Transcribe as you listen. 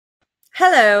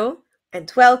Hello,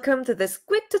 and welcome to this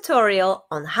quick tutorial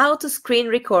on how to screen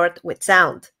record with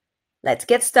sound. Let's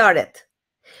get started.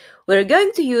 We're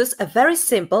going to use a very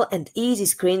simple and easy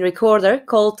screen recorder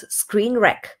called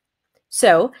ScreenRec.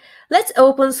 So, let's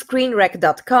open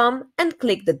ScreenRec.com and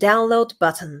click the download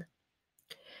button.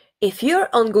 If you're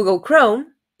on Google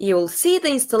Chrome, you will see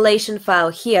the installation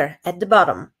file here at the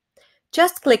bottom.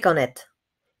 Just click on it.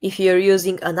 If you're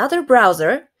using another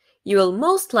browser, you will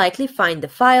most likely find the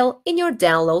file in your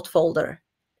download folder.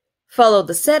 Follow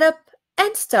the setup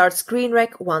and start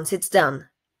ScreenRec once it's done.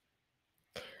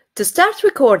 To start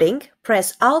recording,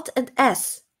 press Alt and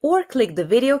S or click the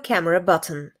video camera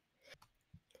button.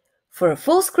 For a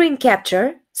full screen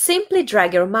capture, simply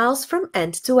drag your mouse from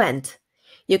end to end.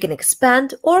 You can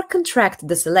expand or contract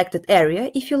the selected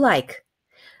area if you like.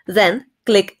 Then,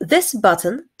 click this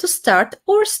button to start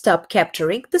or stop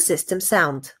capturing the system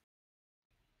sound.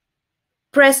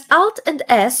 Press Alt and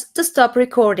S to stop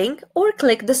recording or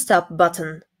click the Stop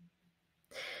button.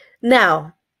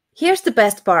 Now, here's the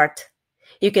best part.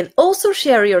 You can also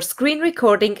share your screen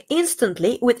recording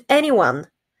instantly with anyone.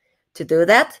 To do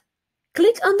that,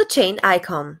 click on the chain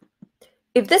icon.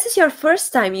 If this is your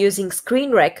first time using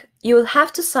ScreenRec, you will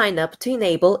have to sign up to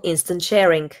enable instant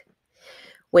sharing.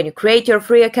 When you create your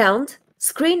free account,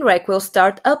 ScreenRec will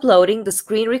start uploading the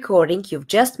screen recording you've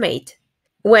just made.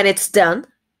 When it's done,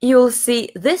 you will see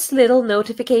this little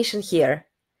notification here.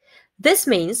 This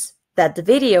means that the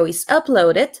video is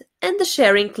uploaded and the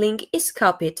sharing link is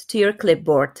copied to your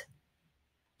clipboard.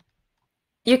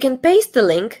 You can paste the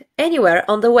link anywhere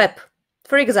on the web,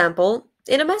 for example,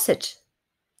 in a message.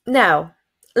 Now,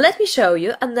 let me show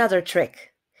you another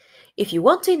trick. If you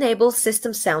want to enable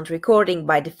system sound recording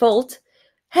by default,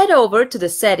 head over to the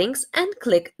settings and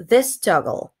click this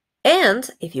toggle. And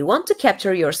if you want to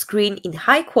capture your screen in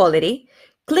high quality,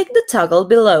 click the toggle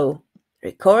below,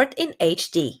 Record in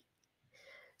HD.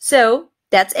 So,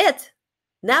 that's it!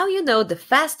 Now you know the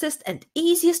fastest and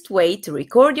easiest way to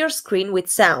record your screen with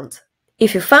sound.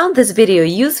 If you found this video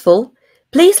useful,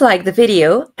 please like the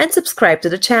video and subscribe to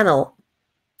the channel.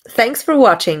 Thanks for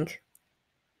watching!